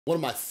One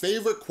of my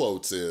favorite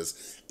quotes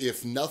is,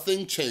 if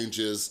nothing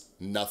changes,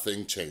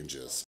 nothing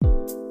changes.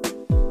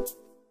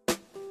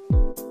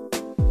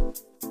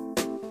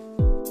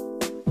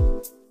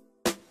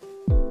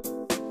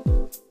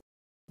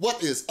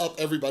 What is up,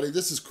 everybody?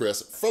 This is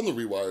Chris from The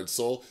Rewired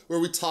Soul, where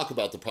we talk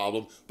about the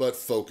problem, but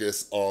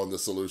focus on the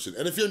solution.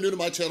 And if you're new to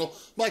my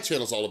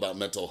channel's all about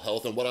mental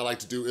health, and what I like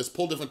to do is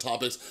pull different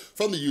topics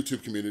from the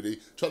YouTube community,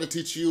 try to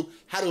teach you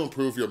how to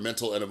improve your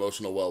mental and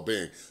emotional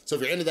well-being. So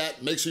if you're into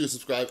that, make sure you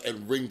subscribe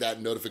and ring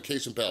that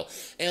notification bell.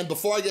 And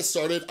before I get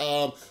started,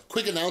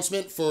 quick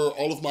announcement for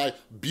all of my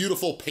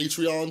beautiful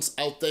Patreons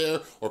out there,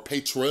 or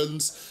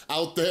patrons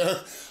out there.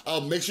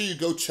 Make sure you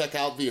go check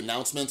out the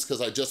announcements, because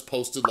I just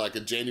posted like a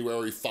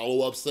January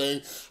follow-ups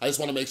thing. I just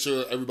wanna make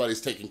sure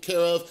everybody's taken care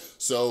of.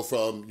 So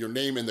from your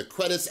name in the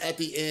credits at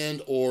the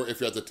end, or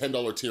if you're at the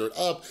 $10 tier and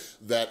up,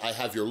 that I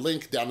have your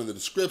link down in the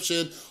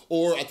description,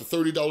 or at the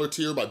 $30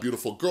 tier, my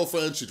beautiful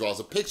girlfriend, she draws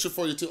a picture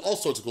for you too, all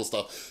sorts of cool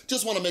stuff.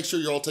 Just wanna make sure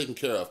you're all taken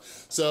care of.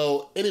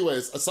 So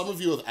anyways, some of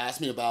you have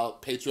asked me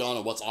about Patreon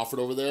and what's offered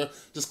over there.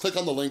 Just click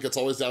on the link, it's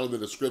always down in the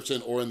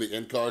description or in the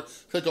end card.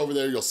 Click over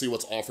there, you'll see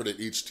what's offered at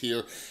each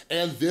tier.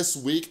 And this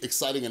week,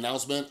 exciting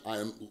announcement, I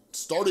am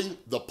starting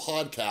the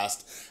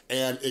podcast,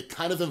 and it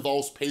kind of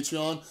involves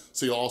Patreon,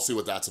 so you'll all see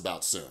what that's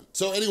about soon.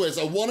 So anyways,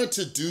 I wanted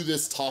to do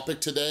this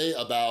topic today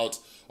about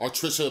our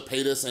Trisha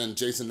Paytas and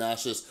Jason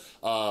Nash's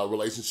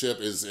relationship.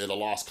 Is it a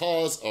lost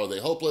cause? Are they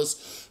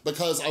hopeless?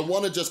 Because I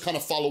want to just kind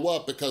of follow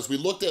up, because we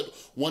looked at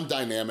one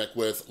dynamic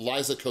with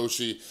Liza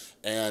Koshy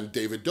and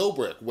David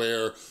Dobrik,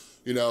 where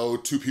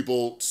two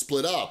people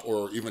split up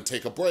or even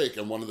take a break,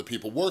 and one of the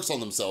people works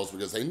on themselves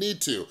because they need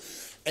to.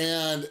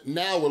 And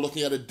now we're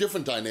looking at a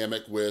different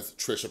dynamic with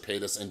Trisha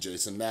Paytas and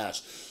Jason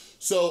Nash.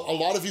 So a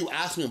lot of you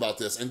asked me about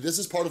this, and this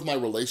is part of my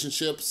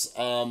relationships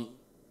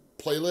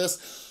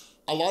playlist.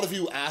 A lot of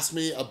you asked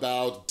me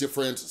about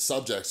different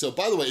subjects. So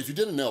by the way, if you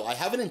didn't know, I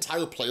have an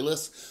entire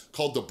playlist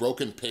called the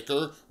Broken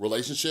Picker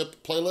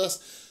Relationship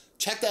Playlist.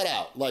 Check that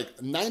out. Like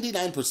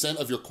 99%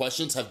 of your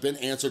questions have been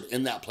answered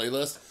in that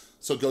playlist,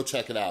 so go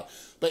check it out.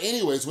 But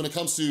anyways, when it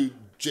comes to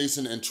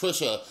Jason and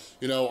Trisha,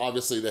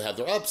 obviously they have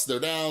their ups, their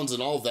downs,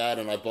 and all of that,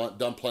 and I've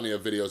done plenty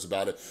of videos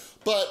about it.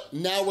 But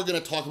now we're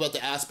gonna talk about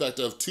the aspect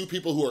of two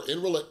people who are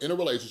in a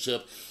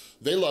relationship,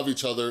 they love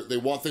each other, they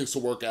want things to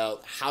work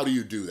out. How do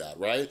you do that,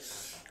 right?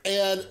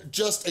 And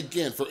just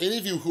again, for any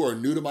of you who are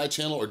new to my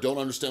channel or don't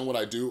understand what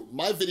I do,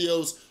 my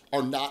videos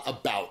are not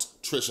about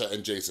Trisha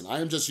and Jason. I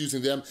am just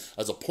using them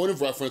as a point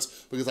of reference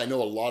because I know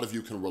a lot of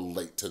you can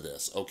relate to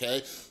this,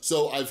 okay?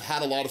 So I've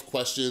had a lot of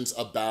questions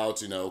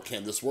about,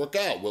 can this work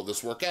out? Will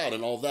this work out?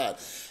 And all that.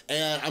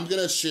 And I'm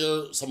gonna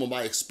share some of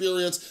my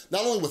experience,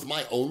 not only with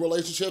my own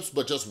relationships,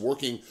 but just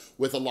working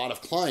with a lot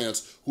of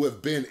clients who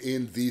have been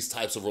in these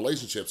types of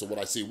relationships. And what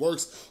I see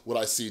works, what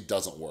I see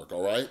doesn't work,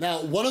 all right?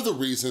 Now, one of the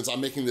reasons I'm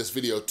making this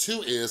video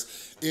too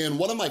is, in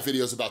one of my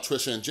videos about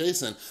Trisha and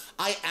Jason,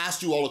 I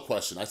asked you all a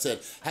question. I said,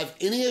 have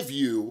any of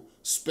you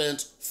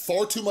spent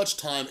far too much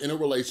time in a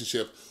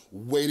relationship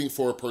waiting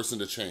for a person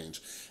to change?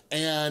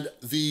 And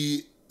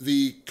the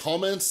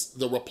comments,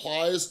 the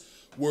replies,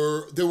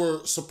 they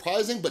were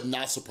surprising, but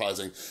not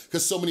surprising,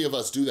 because so many of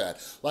us do that.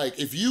 Like,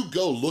 if you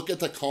go look at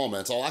the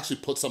comments, I'll actually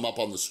put some up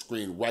on the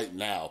screen right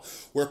now,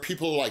 where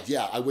people are like,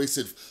 yeah, I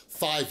wasted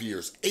 5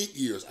 years, 8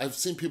 years. I've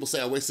seen people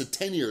say I wasted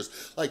 10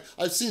 years. Like,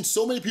 I've seen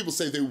so many people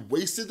say they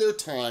wasted their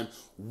time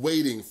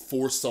waiting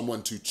for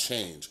someone to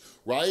change,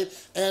 right?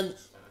 And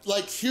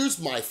like, here's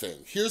my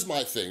thing,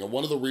 and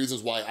one of the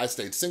reasons why I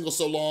stayed single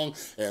so long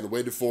and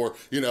waited for,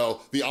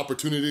 the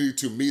opportunity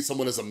to meet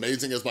someone as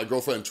amazing as my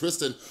girlfriend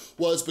Tristan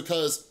was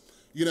because,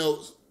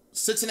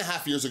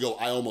 6.5 years ago,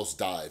 I almost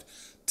died.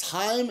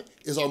 Time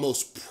is our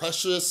most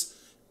precious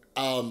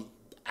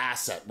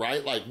asset,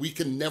 right? Like, we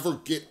can never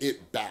get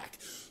it back.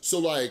 So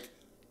like,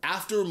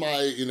 after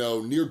my,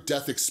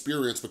 near-death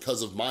experience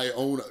because of my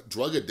own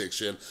drug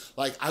addiction,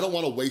 like, I don't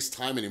wanna waste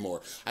time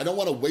anymore. I don't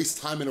wanna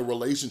waste time in a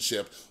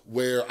relationship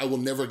where I will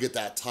never get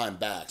that time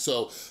back.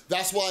 So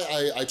that's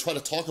why I try to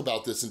talk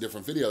about this in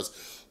different videos.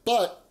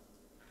 But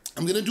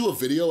I'm gonna do a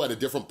video at a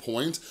different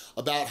point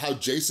about how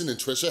Jason and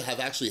Trisha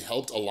have actually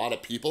helped a lot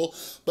of people.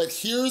 But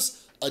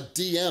here's a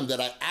DM that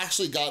I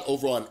actually got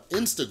over on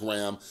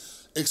Instagram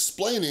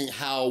explaining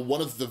how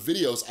one of the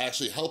videos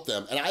actually helped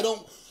them. And I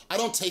don't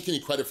take any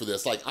credit for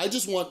this. Like, I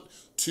just want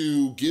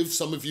to give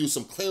some of you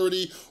some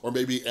clarity or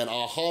maybe an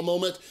aha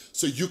moment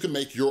so you can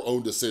make your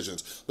own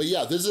decisions. But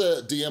yeah, this is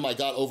a DM I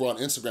got over on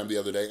Instagram the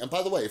other day. And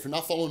by the way, if you're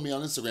not following me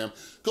on Instagram,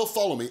 go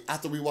follow me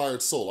at The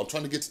Rewired Soul. I'm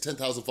trying to get to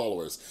 10,000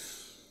 followers.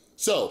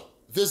 So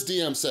this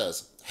DM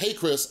says, hey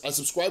Chris, I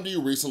subscribed to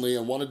you recently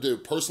and wanted to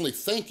personally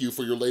thank you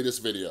for your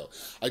latest video.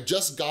 I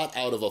just got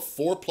out of a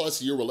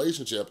 4+ year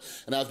relationship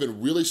and I've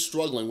been really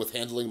struggling with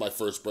handling my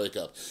first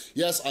breakup.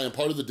 Yes, I am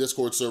part of the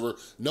Discord server.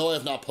 No, I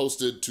have not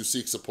posted to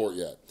seek support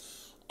yet.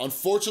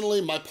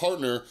 Unfortunately, my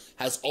partner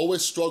has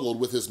always struggled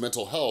with his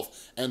mental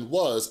health and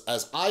was,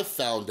 as I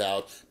found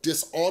out,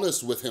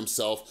 dishonest with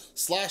himself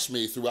 /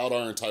 me throughout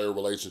our entire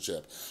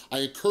relationship. I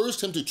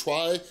encouraged him to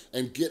try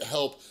and get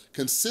help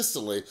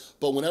consistently,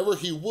 but whenever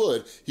he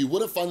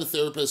wouldn't find the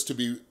therapist to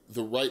be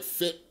the right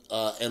fit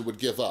and would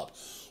give up.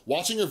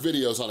 Watching your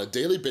videos on a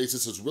daily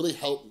basis has really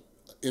helped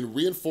in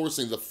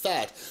reinforcing the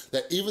fact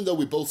that even though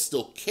we both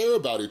still care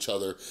about each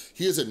other,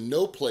 he is in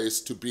no place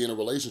to be in a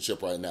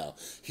relationship right now.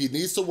 He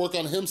needs to work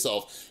on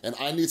himself, and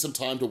I need some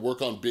time to work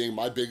on being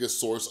my biggest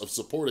source of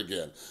support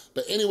again.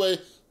 But anyway,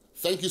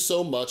 thank you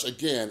so much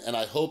again, and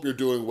I hope you're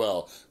doing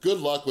well. Good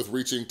luck with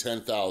reaching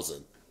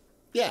 10,000.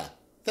 Yeah,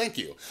 thank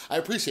you. I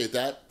appreciate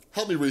that.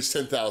 Help me reach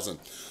 10,000.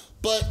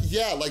 But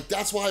yeah, like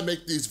that's why I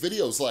make these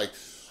videos. Like,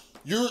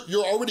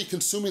 you're already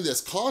consuming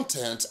this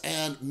content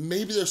and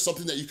maybe there's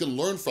something that you can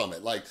learn from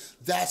it. Like,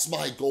 that's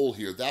my goal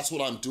here. That's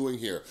what I'm doing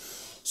here.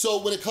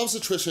 So when it comes to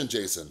Trisha and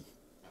Jason,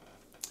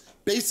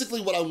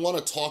 basically what I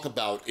want to talk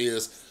about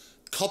is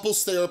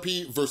couples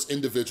therapy versus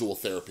individual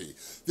therapy.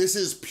 This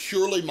is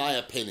purely my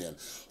opinion.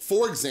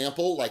 For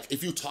example, like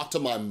if you talk to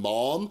my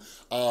mom,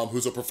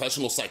 who's a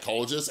professional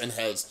psychologist and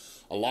has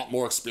a lot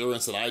more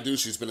experience than I do.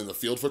 She's been in the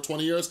field for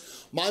 20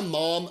 years. My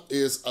mom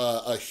is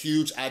a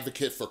huge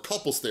advocate for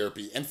couples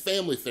therapy and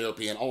family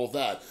therapy and all of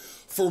that.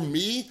 For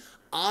me,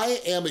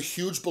 I am a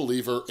huge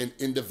believer in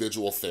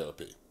individual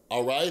therapy,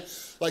 all right?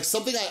 Like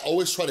something I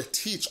always try to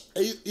teach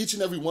each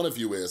and every one of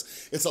you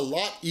is, it's a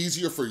lot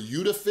easier for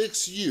you to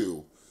fix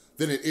you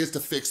than it is to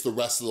fix the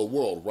rest of the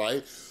world,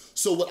 right?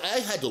 So what I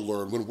had to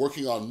learn when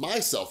working on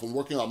myself, when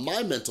working on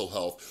my mental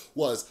health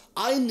was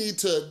I need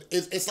to,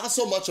 it's not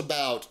so much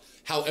about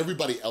how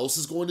everybody else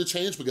is going to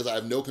change because I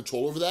have no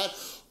control over that,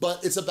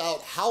 but it's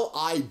about how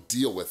I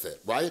deal with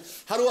it, right?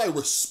 How do I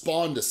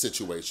respond to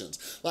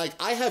situations? Like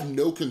I have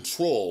no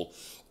control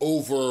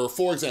over,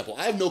 for example,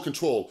 I have no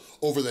control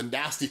over the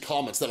nasty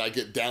comments that I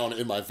get down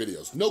in my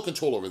videos. No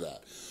control over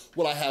that.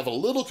 What I have a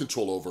little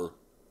control over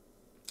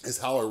is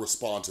how I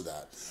respond to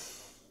that.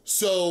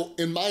 So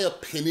in my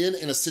opinion,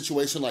 in a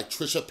situation like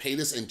Trisha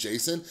Paytas and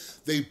Jason,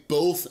 they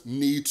both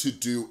need to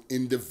do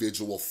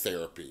individual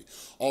therapy,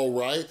 all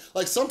right?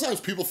 Like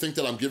sometimes people think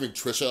that I'm giving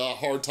Trisha a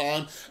hard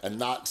time and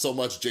not so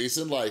much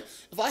Jason. Like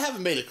if I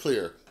haven't made it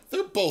clear,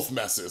 they're both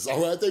messes,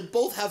 all right? They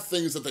both have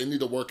things that they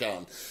need to work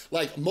on.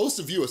 Like most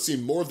of you have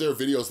seen more of their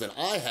videos than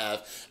I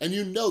have, and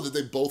you know that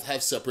they both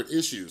have separate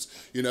issues,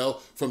 you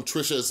know, from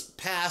Trisha's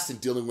past and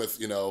dealing with,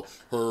 you know,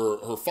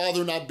 her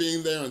father not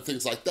being there and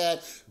things like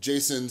that,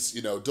 Jason's,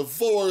 you know,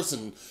 divorce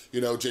and,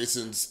 you know,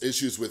 Jason's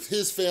issues with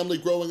his family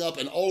growing up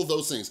and all of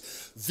those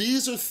things.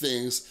 These are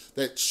things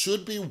that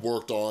should be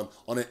worked on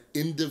an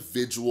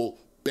individual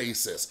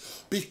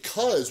basis,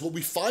 because what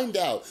we find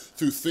out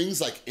through things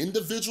like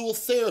individual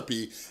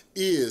therapy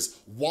is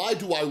why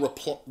do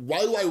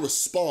I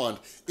respond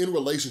in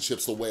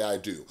relationships the way I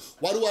do?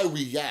 Why do I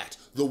react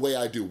the way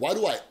I do? Why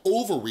do I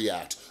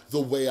overreact the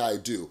way I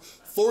do?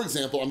 For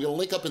example, I'm gonna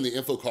link up in the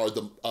info card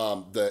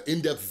the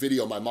in-depth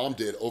video my mom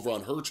did over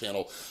on her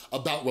channel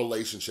about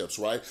relationships,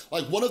 right?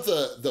 Like one of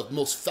the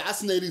most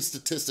fascinating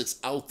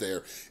statistics out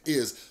there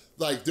is,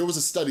 like there was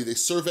a study, they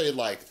surveyed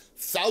like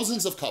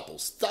thousands of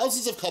couples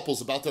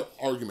about their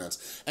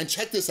arguments. And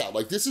check this out,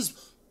 like this is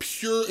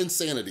pure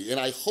insanity. And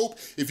I hope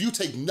if you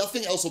take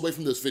nothing else away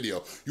from this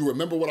video, you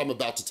remember what I'm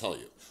about to tell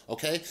you,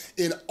 okay?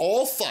 In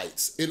all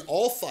fights,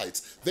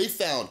 they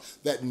found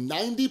that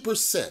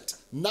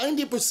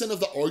 90% of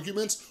the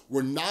arguments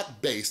were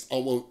not based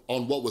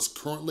on what was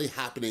currently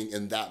happening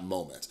in that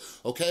moment,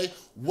 okay?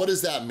 What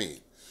does that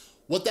mean?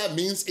 What that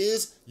means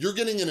is you're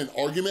getting in an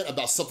argument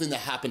about something that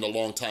happened a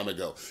long time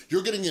ago.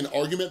 You're getting in an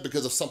argument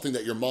because of something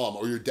that your mom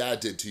or your dad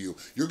did to you.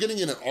 You're getting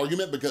in an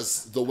argument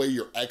because the way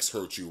your ex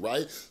hurt you,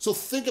 right? So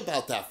think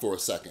about that for a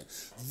second.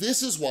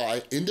 This is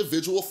why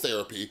individual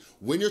therapy,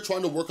 when you're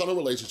trying to work on a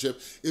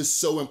relationship, is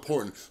so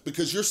important,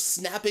 because you're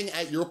snapping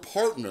at your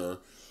partner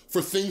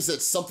for things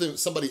that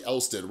somebody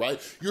else did, right?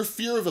 Your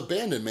fear of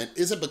abandonment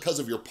isn't because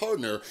of your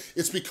partner,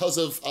 it's because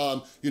of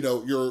you know,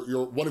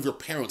 one of your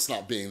parents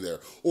not being there,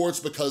 or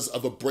it's because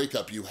of a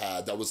breakup you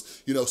had that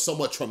was, you know,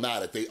 somewhat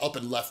traumatic. They up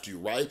and left you,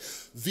 right?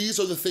 These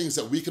are the things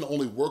that we can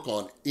only work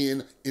on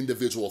in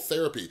individual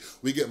therapy.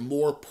 We get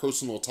more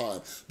personal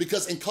time,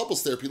 because in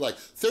couples therapy, like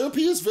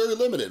therapy is very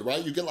limited,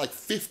 right? You get like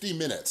 50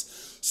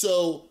 minutes.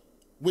 So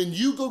when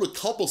you go to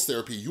couples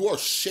therapy, you are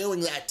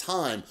sharing that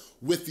time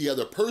with the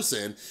other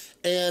person,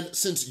 and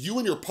since you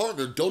and your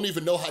partner don't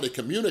even know how to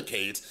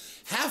communicate,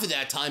 half of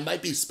that time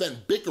might be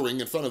spent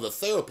bickering in front of a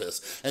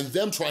therapist and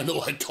them trying to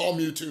like calm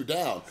you two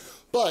down.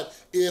 But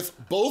if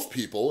both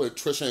people,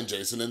 Trisha and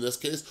Jason in this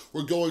case,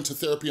 were going to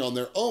therapy on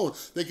their own,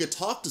 they could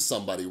talk to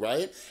somebody,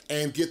 right?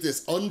 And get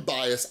this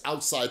unbiased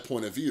outside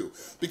point of view.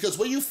 Because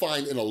what you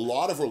find in a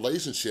lot of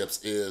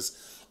relationships is,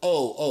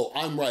 oh,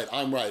 I'm right,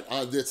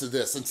 this and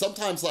this. And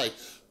sometimes like,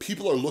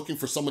 people are looking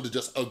for someone to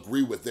just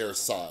agree with their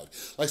side.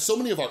 Like so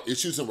many of our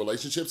issues in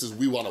relationships is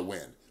we wanna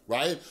win,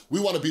 right? We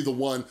wanna be the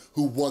one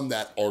who won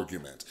that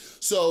argument.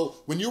 So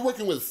when you're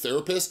working with a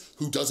therapist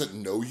who doesn't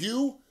know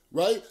you,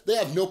 right? They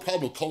have no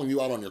problem calling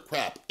you out on your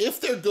crap if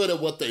they're good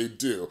at what they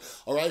do,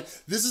 all right?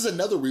 This is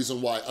another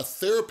reason why a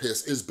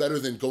therapist is better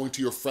than going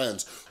to your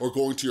friends or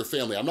going to your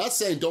family. I'm not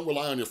saying don't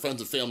rely on your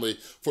friends and family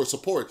for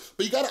support,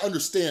 but you gotta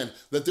understand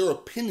that their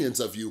opinions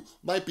of you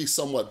might be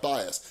somewhat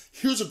biased.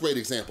 Here's a great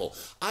example.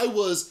 I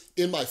was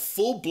in my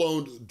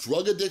full-blown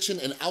drug addiction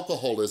and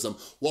alcoholism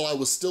while I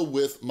was still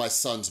with my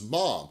son's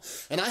mom.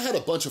 And I had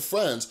a bunch of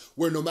friends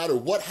where no matter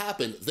what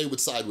happened, they would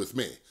side with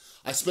me.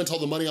 I spent all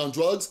the money on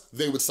drugs,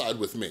 they would side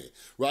with me,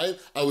 right?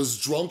 I was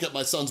drunk at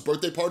my son's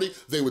birthday party,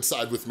 they would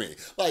side with me.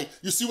 Like,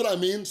 you see what I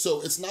mean?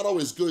 So it's not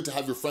always good to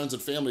have your friends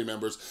and family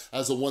members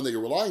as the one that you're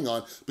relying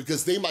on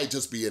because they might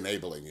just be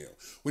enabling you.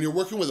 When you're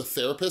working with a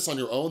therapist on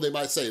your own, they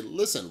might say,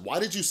 listen, why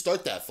did you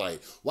start that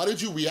fight? Why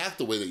did you react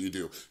the way that you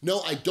do?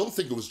 No, I don't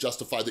think it was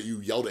justified that you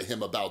yelled at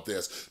him about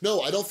this.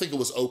 No, I don't think it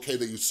was okay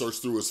that you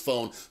searched through his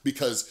phone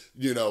because,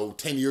 you know,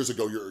 10 years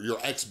ago, your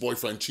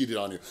ex-boyfriend cheated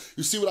on you.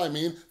 You see what I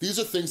mean? These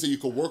are things that you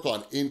can work on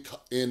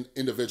in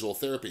individual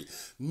therapy.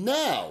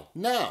 Now,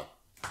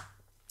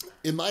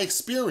 in my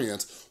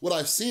experience, what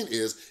I've seen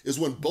is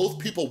when both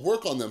people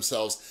work on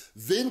themselves,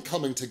 then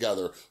coming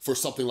together for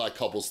something like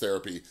couples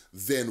therapy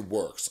then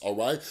works, all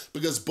right?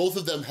 Because both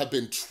of them have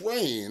been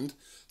trained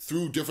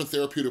through different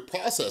therapeutic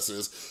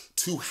processes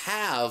to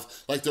have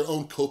like their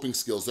own coping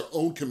skills, their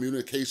own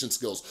communication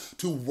skills,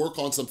 to work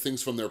on some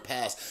things from their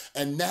past.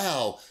 And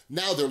now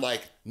they're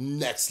like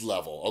next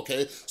level,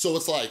 okay? So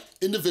it's like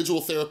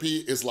individual therapy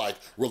is like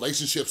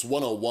relationships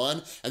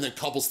 101, and then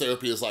couples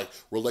therapy is like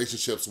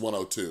relationships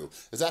 102.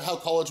 Is that how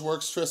college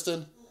works,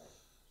 Tristan?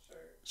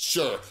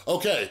 Sure,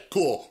 okay,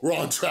 cool, we're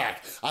on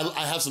track.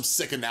 I have some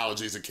sick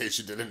analogies in case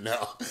you didn't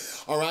know,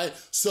 all right?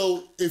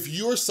 So if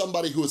you're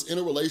somebody who is in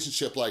a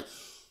relationship, like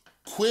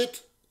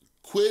quit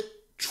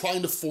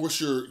trying to force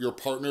your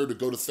partner to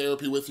go to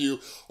therapy with you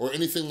or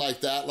anything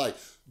like that. Like,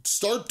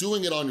 start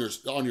doing it on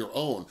your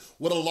own.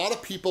 What a lot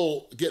of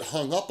people get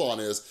hung up on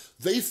is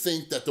they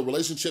think that the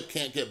relationship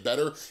can't get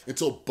better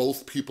until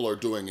both people are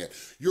doing it.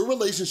 Your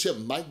relationship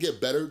might get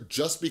better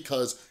just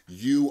because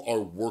you are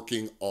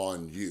working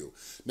on you.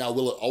 Now,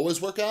 will it always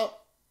work out?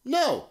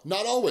 No,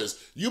 not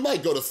always. You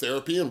might go to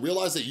therapy and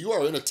realize that you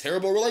are in a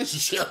terrible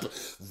relationship.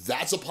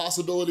 That's a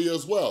possibility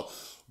as well.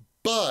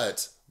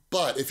 But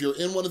if you're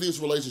in one of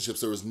these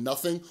relationships, there is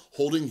nothing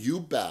holding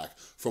you back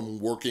from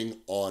working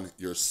on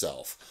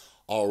yourself.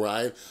 All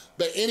right?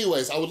 But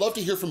anyways, I would love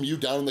to hear from you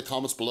down in the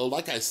comments below.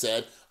 Like I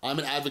said, I'm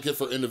an advocate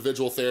for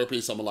individual therapy.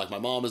 Someone like my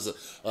mom is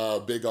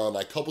big on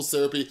like couples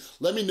therapy.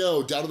 Let me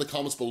know down in the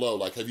comments below,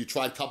 like, have you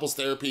tried couples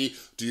therapy?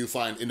 Do you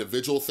find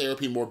individual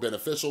therapy more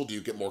beneficial? Do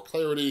you get more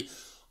clarity?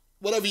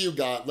 Whatever you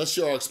got, let's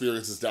share our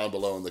experiences down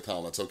below in the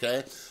comments,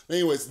 okay?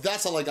 Anyways,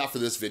 that's all I got for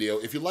this video.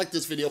 If you like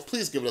this video,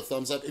 please give it a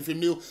thumbs up. If you're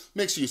new,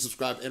 make sure you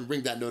subscribe and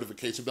ring that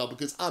notification bell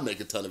because I make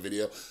a ton of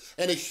video.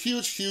 And a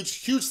huge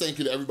thank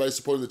you to everybody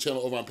supporting the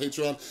channel over on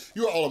Patreon.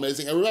 You are all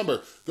amazing. And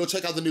remember, go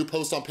check out the new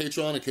post on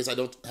Patreon in case I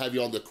don't have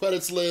you on the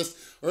credits list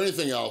or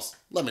anything else,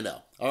 let me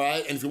know, all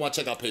right? And if you want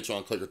to check out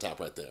Patreon, click or tap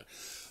right there.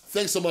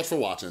 Thanks so much for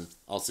watching.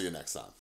 I'll see you next time.